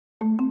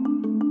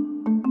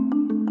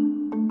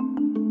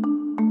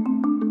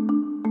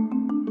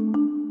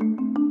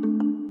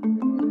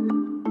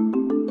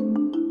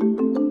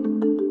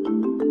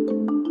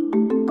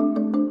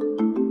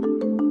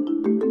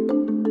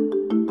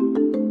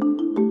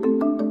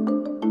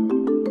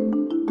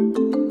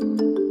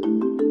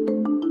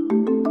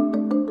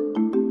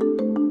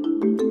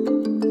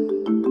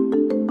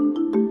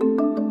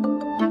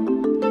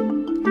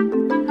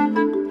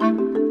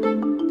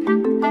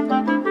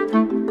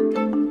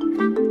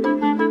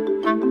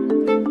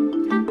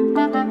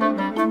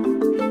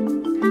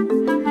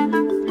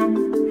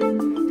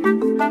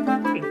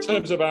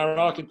terms of our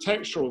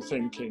architectural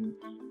thinking,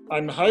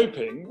 I'm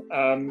hoping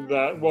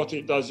that what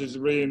it does is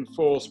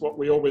reinforce what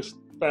we always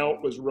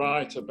felt was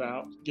right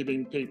about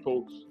giving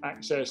people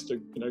access to,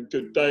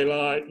 good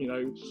daylight,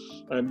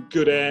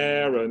 good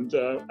air,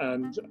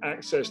 and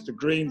access to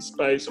green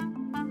space.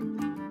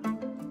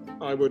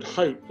 I would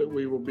hope that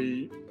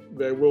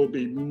there will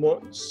be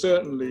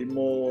certainly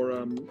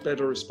more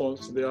better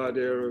response to the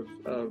idea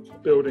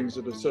of buildings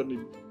that are certainly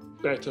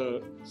better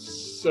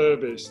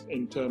serviced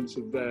in terms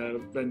of their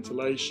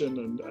ventilation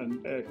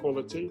and air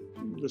quality.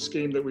 The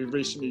scheme that we've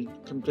recently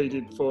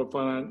completed for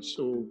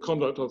Financial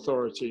Conduct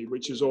Authority,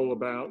 which is all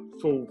about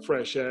full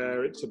fresh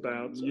air, it's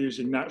about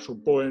using natural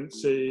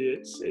buoyancy,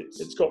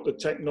 it's got the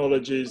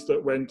technologies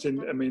that went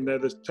in. I mean, they're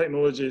the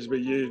technologies we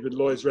used with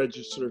Lloyd's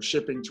Register of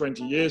Shipping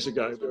 20 years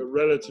ago, a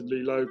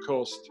relatively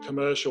low-cost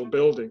commercial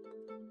building.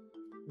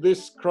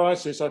 This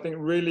crisis, I think,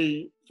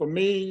 really, for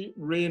me,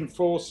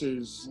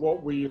 reinforces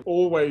what we've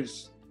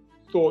always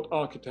thought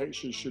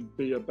architecture should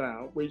be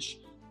about, which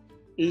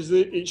is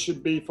that it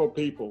should be for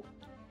people.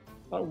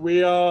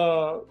 We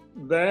are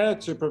there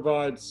to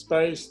provide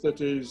space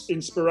that is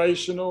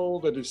inspirational,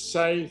 that is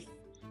safe,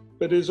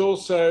 but is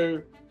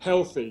also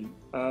healthy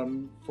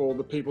for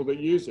the people that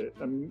use it.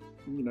 And,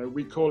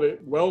 we call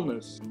it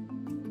wellness.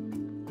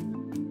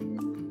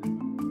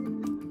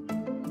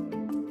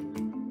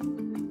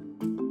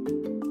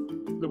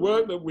 The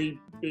work that we've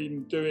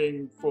been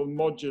doing for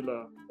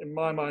modular, in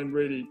my mind,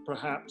 really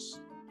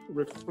perhaps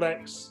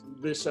reflects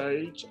this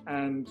age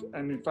and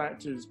in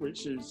fact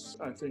which is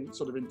I think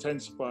sort of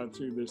intensified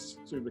through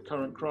the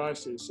current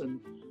crisis and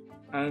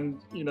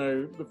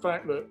the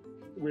fact that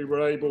we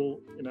were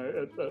able,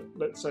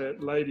 let's say at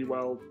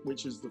Ladywell,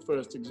 which is the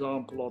first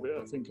example of it,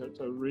 I think at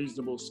a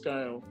reasonable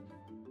scale,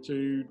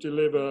 to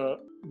deliver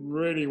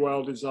really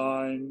well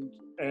designed,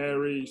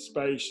 airy,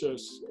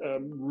 spacious,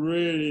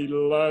 really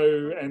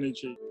low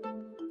energy.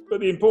 But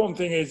the important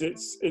thing is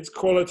it's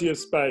quality of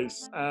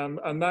space,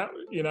 and that,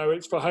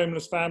 it's for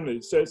homeless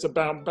families. So it's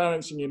about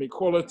balancing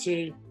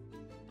inequality.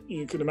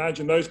 You can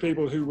imagine those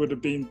people who would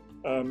have been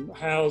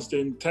housed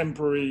in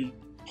temporary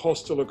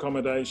hostel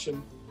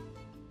accommodation.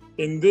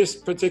 In this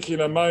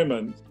particular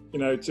moment,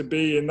 to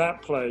be in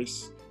that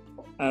place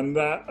and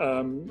that,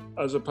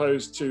 as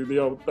opposed to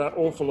that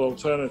awful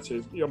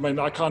alternative,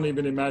 I can't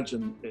even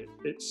imagine it.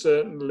 It's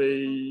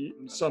certainly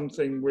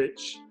something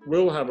which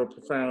will have a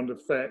profound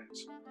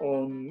effect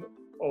on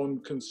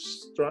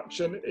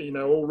construction.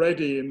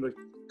 Already in the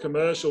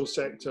commercial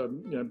sector,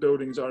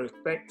 buildings are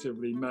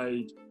effectively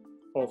made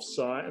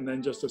off-site and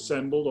then just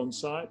assembled on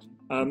site.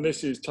 And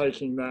this is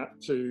taking that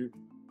to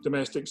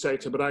domestic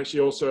sector, but actually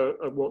also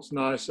what's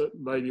nice at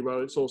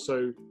Ladywell, it's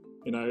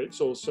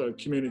also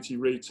community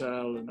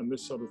retail and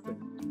this sort of thing.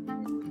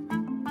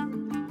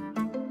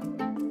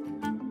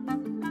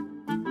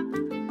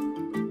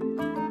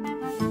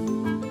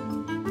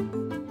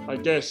 I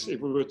guess if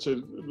we were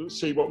to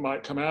see what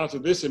might come out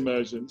of this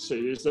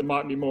emergency is there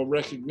might be more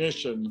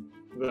recognition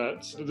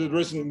that there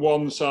isn't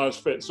one size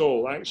fits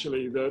all,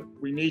 actually, that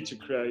we need to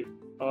create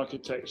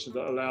architecture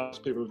that allows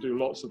people to do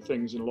lots of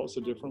things in lots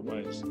of different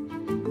ways.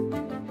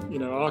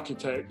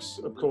 Architects,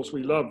 of course,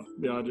 we love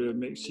the idea of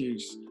mixed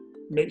use.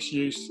 Mixed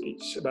use,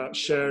 it's about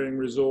sharing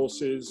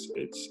resources.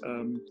 It's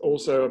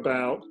also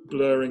about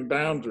blurring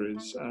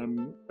boundaries,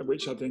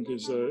 which I think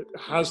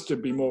has to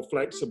be more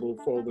flexible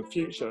for the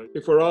future.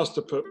 If we're asked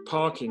to put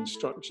parking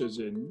structures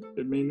in,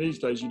 these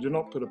days you do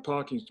not put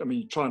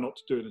you try not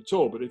to do it at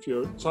all, but if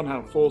you're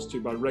somehow forced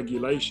to by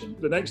regulation,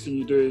 the next thing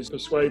you do is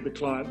persuade the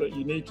client that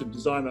you need to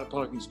design that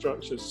parking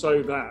structure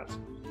so that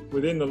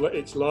within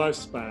its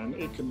lifespan,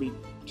 it can be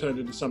turned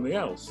into something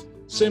else.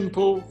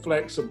 Simple,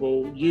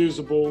 flexible,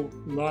 usable,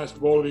 nice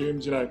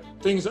volumes,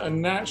 things that are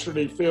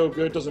naturally feel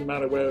good. Doesn't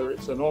matter whether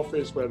it's an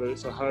office, whether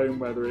it's a home,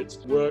 whether it's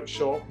a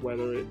workshop,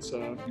 whether it's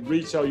a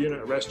retail unit,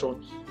 a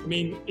restaurant.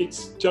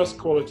 It's just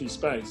quality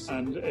space,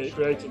 and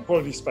creating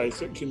quality space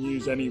that can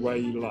use any way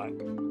you like.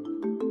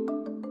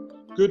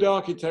 Good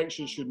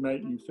architecture should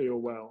make you feel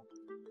well.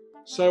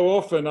 So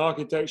often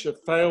architecture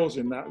fails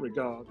in that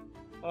regard.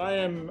 I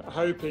am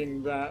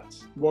hoping that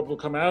what will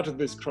come out of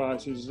this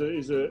crisis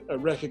is a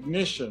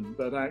recognition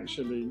that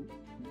actually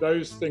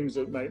those things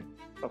that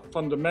are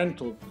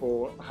fundamental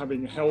for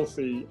having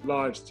healthy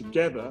lives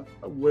together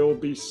will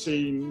be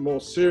seen more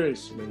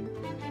seriously.